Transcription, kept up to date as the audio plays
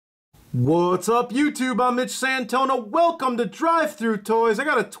What's up, YouTube? I'm Mitch Santona. Welcome to Drive-Thru Toys. I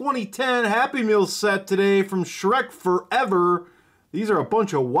got a 2010 Happy Meal set today from Shrek Forever. These are a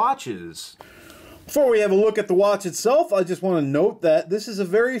bunch of watches. Before we have a look at the watch itself, I just want to note that this is a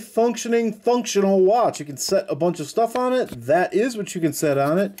very functional watch. You can set a bunch of stuff on it. That is what you can set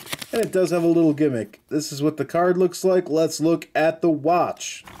on it. And it does have a little gimmick. This is what the card looks like. Let's look at the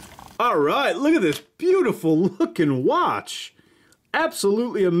watch. Alright, look at this beautiful looking watch.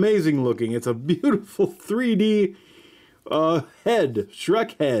 Absolutely amazing looking. It's a beautiful 3D head,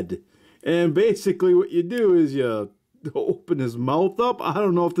 Shrek head. And basically what you do is you open his mouth up. I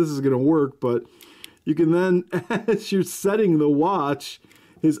don't know if this is going to work, but you can then, as you're setting the watch,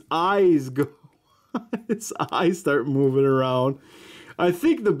 his eyes go, his eyes start moving around. I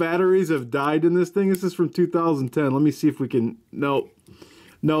think the batteries have died in this thing. This is from 2010. Let me see if we can,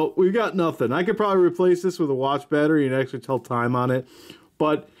 No, we've got nothing. I could probably replace this with a watch battery and actually tell time on it.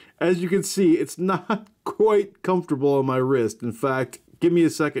 But as you can see, it's not quite comfortable on my wrist. In fact, give me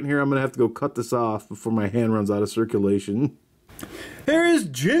a second here. I'm going to have to go cut this off before my hand runs out of circulation. Here is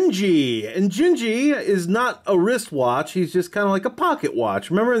Gingy. And Gingy is not a wristwatch. He's just kind of like a pocket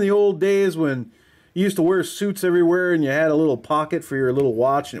watch. Remember in the old days when you used to wear suits everywhere and you had a little pocket for your little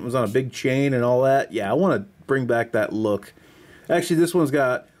watch and it was on a big chain and all that? Yeah, I want to bring back that look. Actually, this one's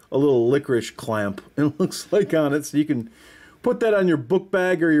got a little licorice clamp, it looks like, on it, so you can put that on your book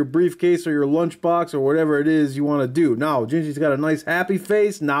bag or your briefcase or your lunchbox or whatever it is you want to do. Now, Gingy's got a nice happy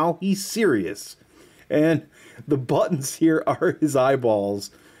face. Now he's serious. And the buttons here are his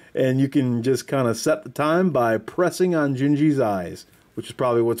eyeballs. And you can just kind of set the time by pressing on Gingy's eyes, which is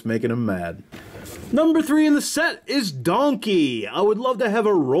probably what's making him mad. Number 3 in the set is Donkey. I would love to have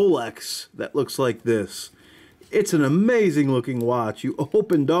a Rolex that looks like this. It's an amazing looking watch. You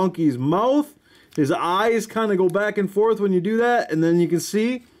open Donkey's mouth, his eyes kind of go back and forth when you do that, and then you can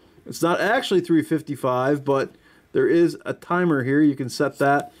see it's not actually 3:55, but there is a timer here. You can set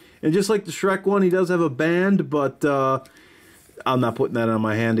that. And just like the Shrek one, he does have a band, but I'm not putting that on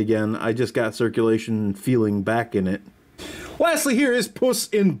my hand again. I just got circulation feeling back in it. Lastly, here is Puss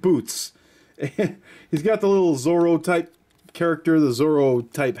in Boots. He's got the little Zorro type character, the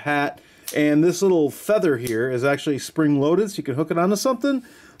Zorro type hat. And this little feather here is actually spring-loaded, so you can hook it onto something.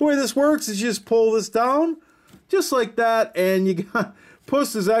 The way this works is you just pull this down, just like that, and you got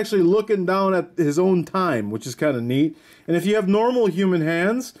Puss is actually looking down at his own time, which is kind of neat. And if you have normal human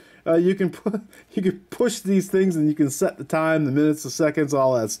hands, you can push these things, and you can set the time, the minutes, the seconds,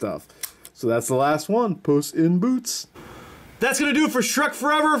 all that stuff. So that's the last one, Puss in Boots. That's going to do it for Shrek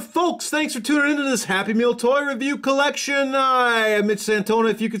Forever. Folks, thanks for tuning into this Happy Meal toy review collection. I am Mitch Santona.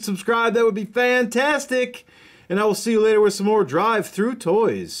 If you could subscribe, that would be fantastic. And I will see you later with some more Drive-Thru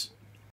Toys.